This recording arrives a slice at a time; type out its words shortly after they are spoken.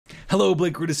Hello,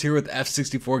 Blake Rudis here with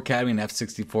F64 Academy and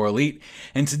F64 Elite,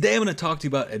 and today I'm going to talk to you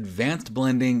about advanced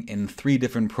blending in 3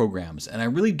 different programs. And I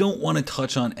really don't want to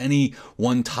touch on any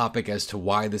one topic as to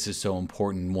why this is so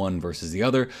important one versus the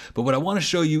other, but what I want to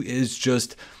show you is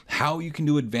just how you can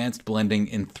do advanced blending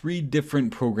in 3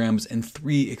 different programs in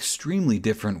 3 extremely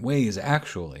different ways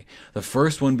actually. The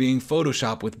first one being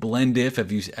Photoshop with Blend If,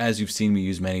 as you've seen me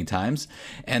use many times,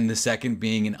 and the second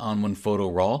being in ON1 Photo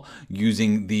Raw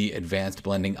using the advanced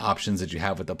blending options that you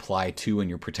have with Apply To and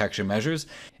your protection measures,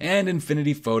 and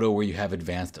Infinity Photo where you have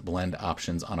advanced blend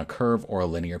options on a curve or a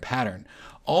linear pattern.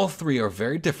 All 3 are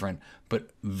very different,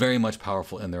 but very much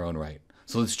powerful in their own right.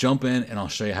 So let's jump in and I'll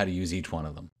show you how to use each one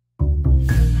of them.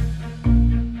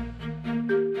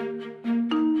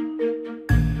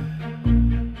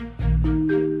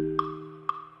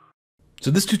 So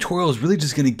this tutorial is really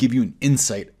just going to give you an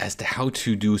insight as to how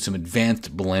to do some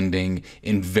advanced blending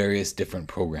in various different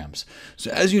programs.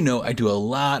 So as you know, I do a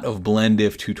lot of Blend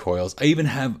If tutorials. I even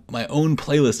have my own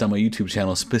playlist on my YouTube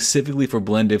channel specifically for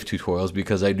Blend If tutorials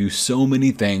because I do so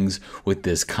many things with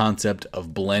this concept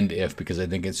of Blend If because I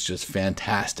think it's just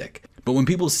fantastic. But when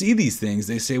people see these things,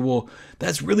 they say, well,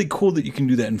 that's really cool that you can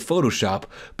do that in Photoshop,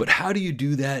 but how do you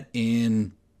do that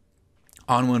in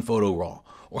ON1 Photo Raw?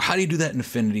 Or how do you do that in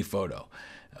Affinity Photo?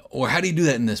 Or how do you do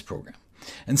that in this program?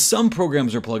 And some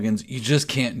programs or plugins you just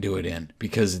can't do it in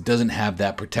because it doesn't have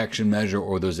that protection measure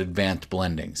or those advanced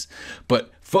blendings.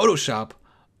 But Photoshop,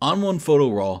 ON1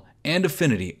 Photo Raw, and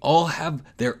Affinity all have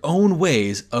their own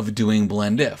ways of doing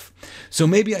Blend If. So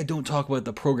maybe I don't talk about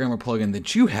the program or plugin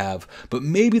that you have, but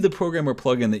maybe the program or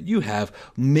plugin that you have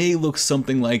may look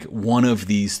something like one of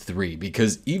these 3,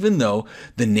 because even though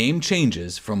the name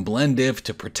changes from Blend If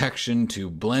to protection to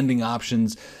blending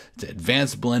options to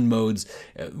advanced blend modes,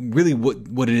 really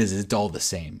what it is it's all the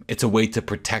same. It's a way to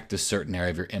protect a certain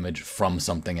area of your image from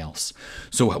something else.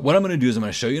 So what I'm going to do is I'm going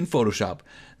to show you in Photoshop,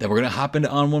 then we're going to hop into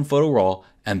ON1 Photo Raw,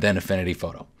 and then Affinity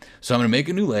Photo. So I'm going to make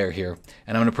a new layer here,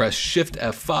 and I'm going to press Shift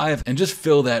F5 and just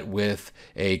fill that with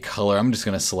a color. I'm just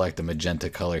going to select a magenta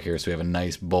color here so we have a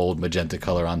nice bold magenta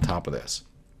color on top of this.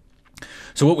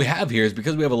 So what we have here is,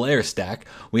 because we have a layer stack,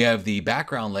 we have the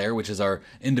background layer, which is our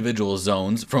individual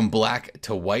zones from black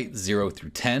to white, 0 through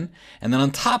 10. And then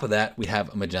on top of that, we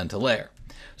have a magenta layer.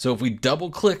 So if we double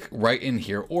click right in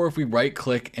here, or if we right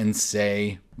click and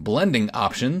say blending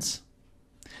options,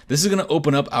 this is going to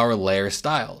open up our layer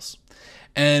styles.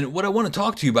 And what I want to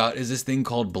talk to you about is this thing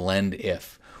called Blend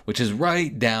If, which is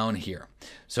right down here.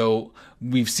 So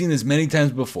we've seen this many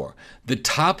times before. The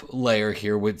top layer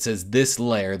here, which says this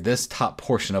layer, this top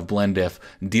portion of Blend If,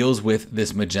 deals with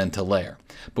this magenta layer.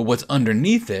 But what's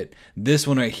underneath it, this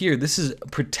one right here, this is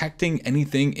protecting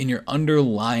anything in your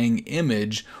underlying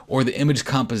image or the image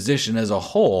composition as a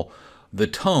whole, the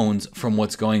tones from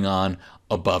what's going on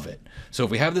above it. So if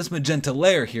we have this magenta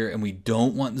layer here and we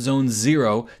don't want zone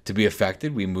 0 to be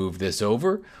affected, we move this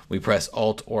over, we press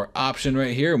Alt or Option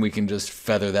right here, and we can just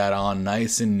feather that on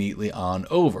nice and neatly on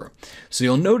over. So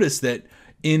you'll notice that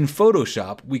in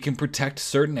Photoshop, we can protect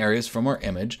certain areas from our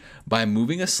image by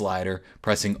moving a slider,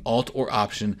 pressing Alt or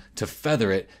Option to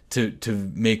feather it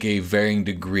to make a varying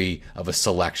degree of a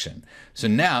selection. So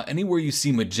now anywhere you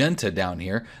see magenta down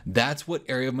here, that's what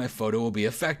area of my photo will be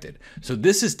affected. So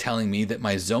this is telling me that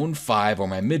my zone 5 or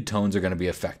my midtones are going to be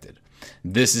affected.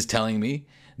 This is telling me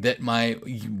that my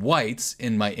whites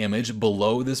in my image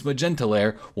below this magenta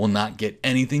layer will not get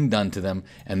anything done to them.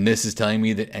 And this is telling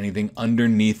me that anything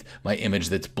underneath my image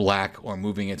that's black or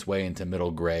moving its way into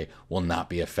middle gray will not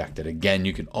be affected. Again,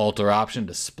 you can Alt or Option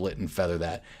to split and feather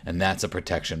that, and that's a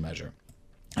protection measure.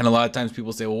 And a lot of times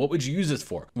people say, well, what would you use this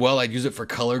for? Well, I'd use it for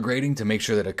color grading to make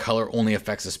sure that a color only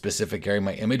affects a specific area of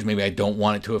my image. Maybe I don't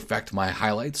want it to affect my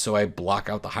highlights, so I block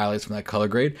out the highlights from that color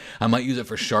grade. I might use it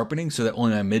for sharpening so that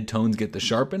only my midtones get the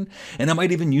sharpen. And I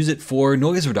might even use it for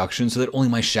noise reduction so that only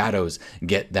my shadows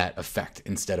get that effect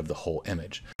instead of the whole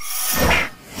image.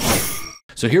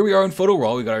 So here we are in Photo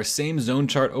Raw. We got our same zone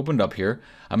chart opened up here.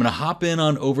 I'm going to hop in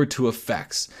on over to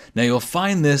Effects. Now you'll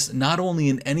find this not only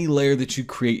in any layer that you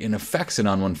create in Effects in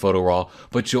ON1 Photo Raw,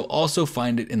 but you'll also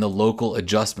find it in the local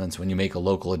adjustments when you make a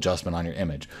local adjustment on your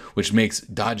image, which makes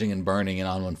dodging and burning in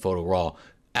ON1 Photo Raw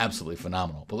absolutely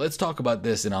phenomenal. But let's talk about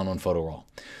this in ON1 Photo Raw.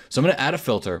 So I'm going to add a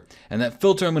filter, and that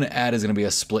filter I'm going to add is going to be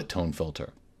a split tone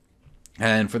filter.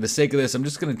 And for the sake of this, I'm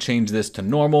just going to change this to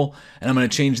normal, and I'm going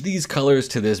to change these colors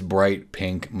to this bright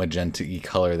pink magenta-y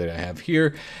color that I have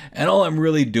here. And all I'm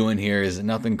really doing here is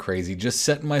nothing crazy, just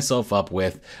setting myself up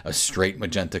with a straight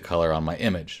magenta color on my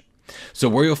image. So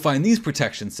where you'll find these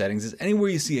protection settings is anywhere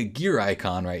you see a gear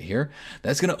icon right here.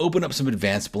 That's going to open up some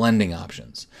advanced blending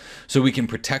options. So we can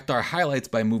protect our highlights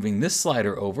by moving this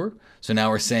slider over. So now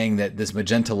we're saying that this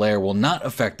magenta layer will not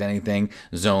affect anything,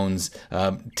 zones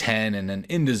 10 and then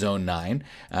into zone 9.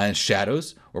 And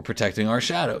shadows, we're protecting our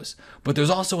shadows. But there's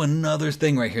also another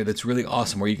thing right here that's really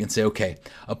awesome where you can say, okay,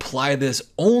 apply this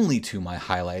only to my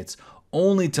highlights,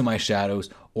 only to my shadows,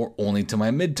 or only to my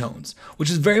midtones, which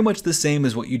is very much the same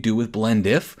as what you do with blend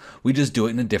if, we just do it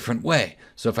in a different way.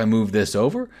 So if I move this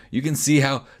over, you can see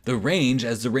how the range,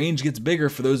 as the range gets bigger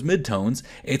for those midtones,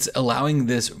 it's allowing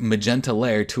this magenta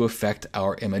layer to affect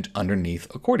our image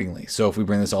underneath accordingly. So if we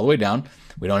bring this all the way down,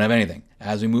 we don't have anything.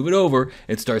 As we move it over,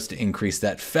 it starts to increase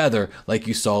that feather like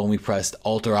you saw when we pressed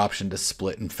Alt or Option to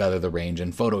split and feather the range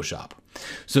in Photoshop.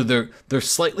 So they're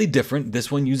slightly different.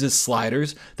 This one uses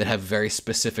sliders that have very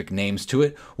specific names to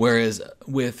it, whereas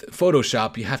with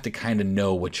Photoshop, you have to kind of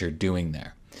know what you're doing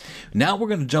there. Now we're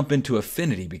going to jump into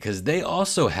Affinity because they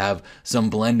also have some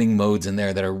blending modes in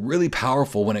there that are really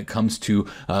powerful when it comes to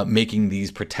making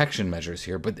these protection measures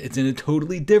here, but it's in a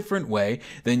totally different way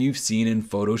than you've seen in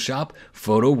Photoshop,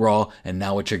 Photo Raw, and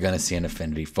now what you're going to see in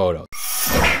Affinity Photo.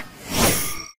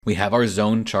 We have our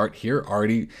zone chart here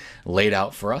already laid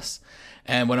out for us.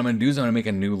 And what I'm going to do is I'm going to make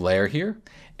a new layer here.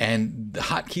 And the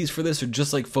hotkeys for this are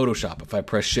just like Photoshop. If I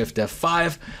press Shift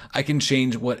F5, I can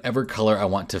change whatever color I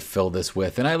want to fill this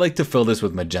with. And I like to fill this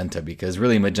with magenta because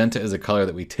really magenta is a color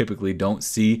that we typically don't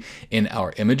see in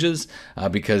our images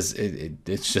because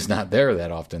it's just not there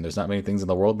that often. There's not many things in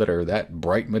the world that are that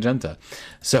bright magenta.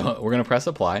 So we're going to press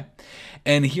Apply.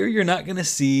 And here you're not going to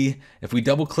see, if we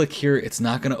double click here, it's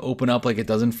not going to open up like it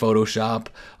does in Photoshop.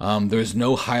 There's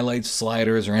no highlight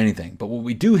sliders or anything. But what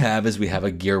we do have is we have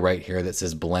a gear right here that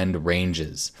says Blend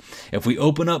Ranges. If we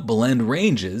open up Blend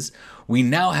Ranges, we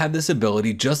now have this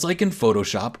ability, just like in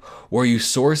Photoshop, where you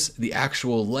source the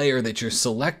actual layer that you're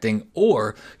selecting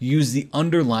or use the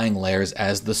underlying layers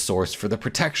as the source for the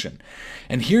protection.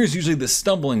 And here's usually the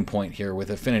stumbling point here with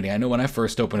Affinity. I know when I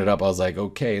first opened it up, I was like,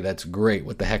 okay, that's great.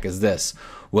 What the heck is this?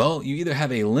 Well, you either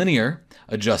have a linear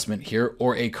adjustment here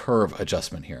or a curve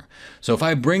adjustment here. So if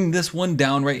I bring this one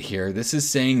down right here, this is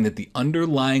saying that the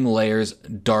underlying layers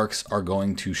darks are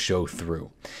going to show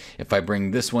through. If I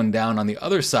bring this one down on the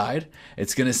other side,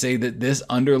 it's going to say that this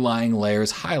underlying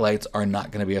layer's highlights are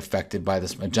not going to be affected by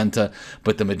this magenta,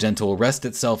 but the magenta will rest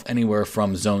itself anywhere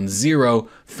from zone 0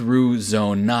 through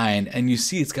zone 9. And you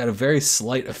see it's got a very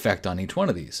slight effect on each one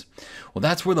of these. Well,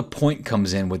 that's where the point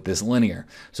comes in with this linear.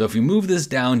 So if you move this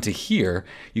down to here,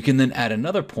 you can then add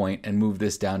another point and move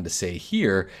this down to say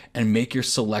here and make your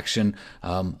selection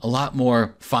a lot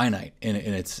more finite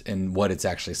in what it's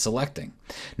actually selecting.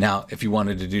 Now, if you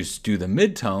wanted to just do the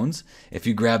midtones, if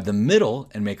you grab the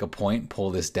middle and make a point, pull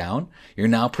this down, you're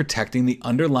now protecting the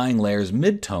underlying layer's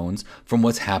midtones from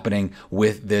what's happening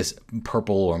with this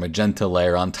purple or magenta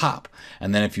layer on top.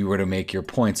 And then if you were to make your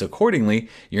points accordingly,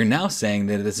 you're now saying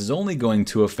that this is only going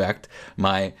to affect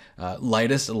my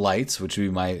lightest lights, which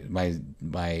would be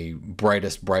my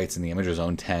brightest brights in the image, or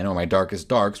zone 10, or my darkest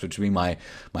darks, which would be my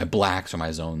blacks or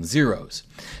my zone 0s.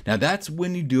 Now that's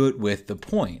when you do it with the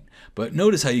point. But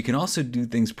notice how you can also do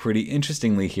things pretty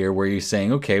interestingly here where you're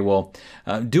saying, okay, well,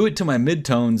 do it to my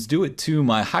midtones, do it to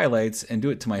my highlights, and do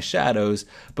it to my shadows,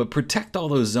 but protect all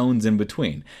those zones in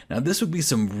between. Now this would be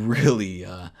some really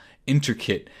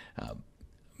intricate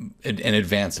and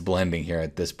advanced blending here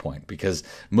at this point, because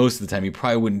most of the time you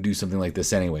probably wouldn't do something like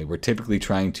this anyway. We're typically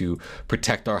trying to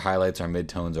protect our highlights, our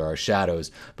midtones, or our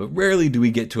shadows, but rarely do we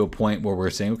get to a point where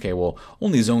we're saying, okay, well,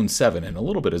 only zone 7 and a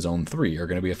little bit of zone 3 are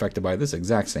going to be affected by this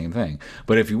exact same thing.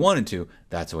 But if you wanted to,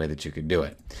 that's a way that you could do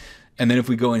it. And then if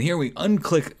we go in here, we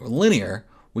unclick linear,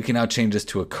 we can now change this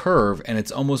to a curve, and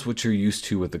it's almost what you're used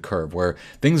to with the curve, where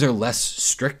things are less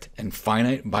strict and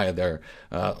finite by their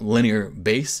linear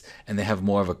base, and they have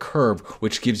more of a curve,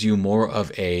 which gives you more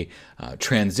of a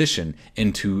transition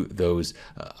into those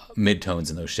midtones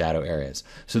and those shadow areas.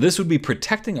 So this would be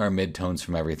protecting our midtones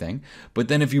from everything, but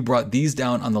then if you brought these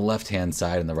down on the left-hand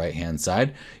side and the right-hand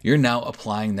side, you're now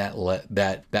applying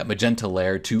that magenta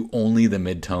layer to only the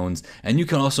midtones, and you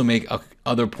can also make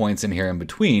other points in here in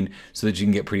between so that you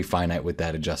can get pretty finite with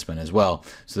that adjustment as well,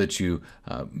 so that you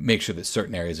make sure that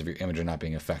certain areas of your image are not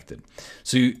being affected.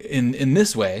 So in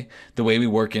this way, the way we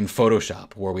work in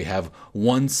Photoshop, where we have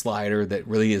one slider that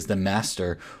really is the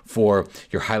master for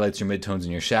your highlights, your midtones,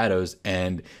 and your shadows,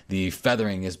 and the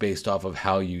feathering is based off of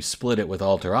how you split it with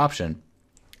Alt or Option.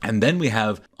 And then we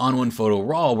have ON1 Photo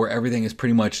Raw, where everything is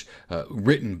pretty much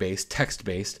written based, text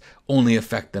based, only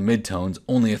affect the midtones,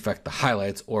 only affect the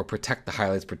highlights, or protect the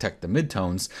highlights, protect the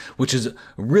midtones, which is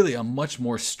really a much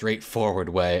more straightforward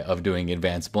way of doing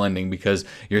advanced blending, because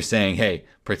you're saying, hey,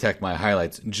 protect my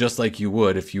highlights, just like you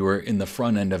would if you were in the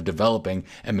front end of developing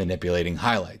and manipulating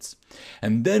highlights.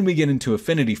 And then we get into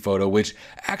Affinity Photo, which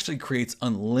actually creates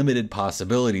unlimited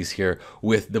possibilities here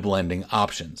with the blending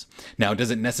options. Now, does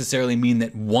it necessarily mean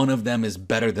that one of them is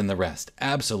better than the rest?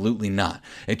 Absolutely not.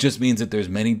 It just means that there's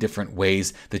many different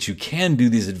ways that you can do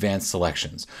these advanced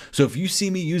selections. So if you see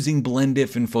me using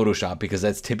BlendIf in Photoshop, because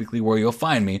that's typically where you'll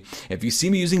find me, if you see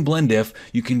me using BlendIf,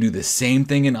 you can do the same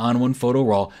thing in ON1 Photo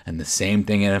Raw and the same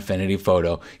thing in Affinity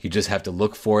Photo. You just have to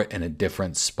look for it in a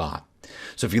different spot.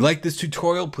 So if you like this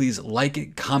tutorial, please like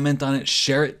it, comment on it,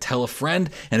 share it, tell a friend.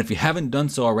 And if you haven't done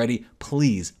so already,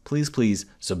 please, please, please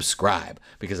subscribe,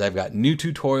 because I've got new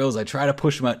tutorials. I try to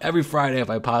push them out every Friday if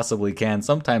I possibly can.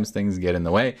 Sometimes things get in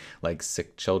the way, like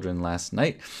sick children last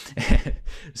night.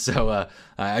 So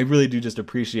I really do just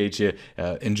appreciate you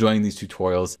enjoying these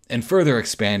tutorials and further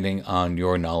expanding on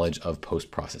your knowledge of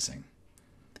post-processing.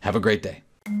 Have a great day.